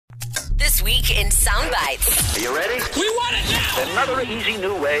This week in Soundbytes. Are you ready? We want it now! Another easy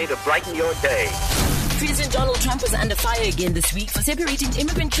new way to brighten your day. President Donald Trump was under fire again this week for separating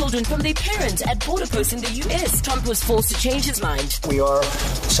immigrant children from their parents at border posts in the U.S. Trump was forced to change his mind. We are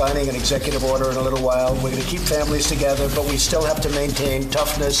signing an executive order in a little while. We're going to keep families together, but we still have to maintain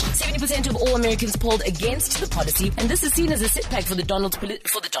toughness. 70% of all Americans polled against the policy, and this is seen as a setback for the Donald.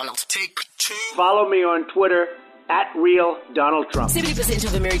 Take two. Follow me on Twitter @RealDonaldTrump. 70%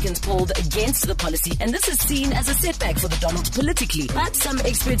 of Americans polled against the policy, and this is seen as a setback for the Donald politically. But some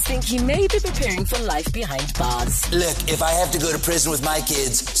experts think he may be preparing for life behind bars. Look, if I have to go to prison with my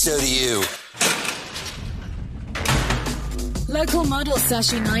kids, so do you. Local model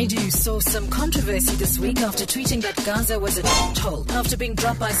Sashi Naidu saw some controversy this week after tweeting that Gaza was a shithole. After being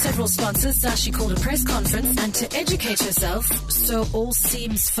dropped by several sponsors, Sashi called a press conference and to educate herself, so all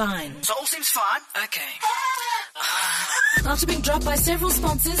seems fine. So all seems fine? Okay. After being dropped by several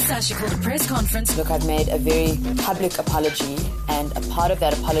sponsors, Sashi called a press conference. Look, I've made a very public apology, and a part of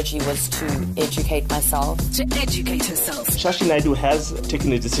that apology was to educate myself. To educate herself. Sashi Naidu has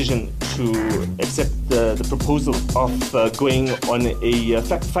taken a decision to accept the proposal of going on a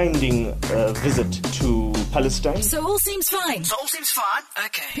fact-finding visit to Palestine. So all seems fine. So all seems fine?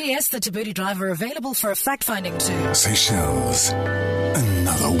 Okay. P.S. The Tabooty driver available for a fact-finding too. Seychelles,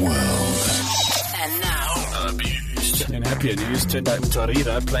 another world. And now, Abused. In happier news, Tendai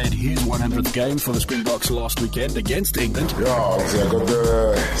Mtarira played his 100th game for the Springboks last weekend against England. Yeah, obviously I got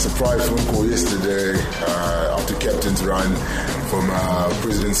the surprise phone call yesterday after captain's run from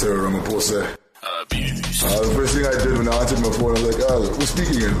President Cyril Ramaphosa. Abused. The first thing I did when I answered my phone, I was like, oh, who's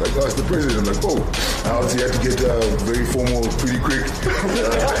speaking? And like, oh, it's the president. I'm like, oh. I obviously had to get very formal pretty quick.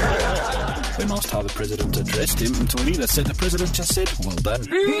 When asked how the president addressed him, Mtarira said the president just said, well done.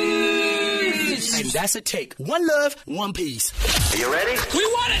 And that's a take. One love, one peace. Are you ready? We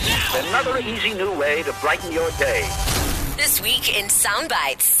want it now! Another easy new way to brighten your day. this week in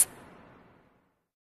Soundbytes.